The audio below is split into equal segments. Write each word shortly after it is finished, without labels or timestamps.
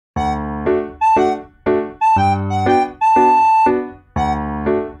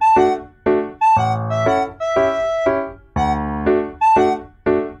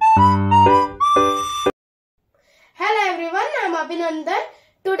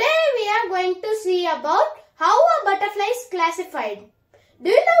Today we are going to see about how a butterfly is classified.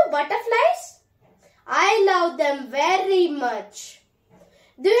 Do you love butterflies? I love them very much.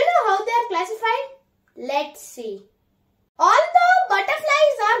 Do you know how they are classified? Let's see. Although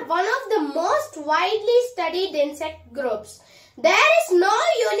butterflies are one of the most widely studied insect groups, there is no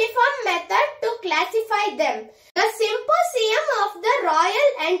uniform method to classify them. The Symposium of the Royal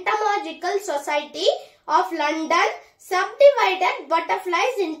Entomological Society of London subdivided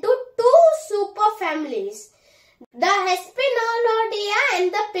butterflies into two superfamilies, the Hesperoloidea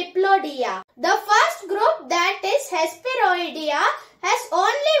and the Piploidea. The first group, that is Hesperoidea, has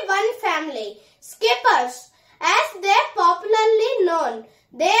only one family, skippers, as they are popularly known.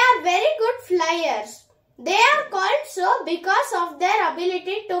 They are very good flyers. They are called so because of their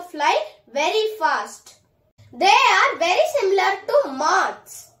ability to fly very fast. They are very similar to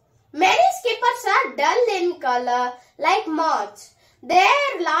moths. Many skippers are dull in color like moths.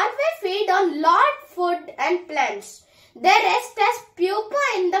 Their larvae feed on live food and plants. They rest as pupa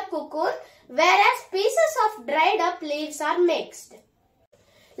in the cocoon, whereas pieces of dried up leaves are mixed.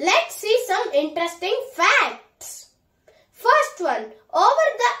 Let's see some interesting facts. First one, over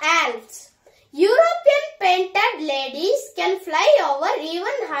the Alps. European painted ladies can fly over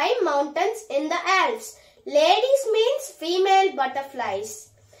even high mountains in the Alps. Ladies means female butterflies.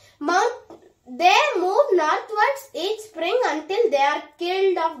 They move northwards each spring until they are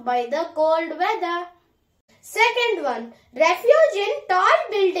killed off by the cold weather. Second one, refuge in tall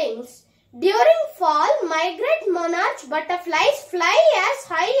buildings. During fall, migrant monarch butterflies fly as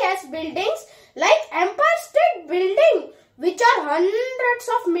high as buildings like Empire State Building, which are hundreds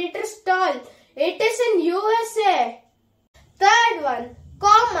of meters tall. It is in USA. Third one,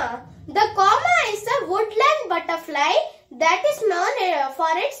 comma. The comma is a woodland butterfly that is known for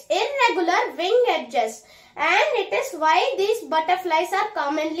its irregular wing edges, and it is why these butterflies are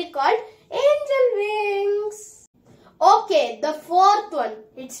commonly called angel wings. Okay, the fourth one,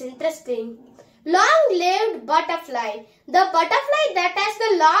 it's interesting. Long-lived butterfly. The butterfly that has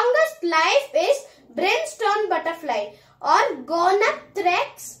the longest life is brimstone butterfly or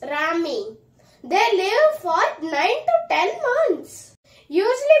Gonaptrex rami. They live for 9 to 10 months.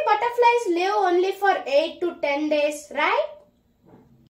 Usually butterflies live only for 8 to 10 days, right?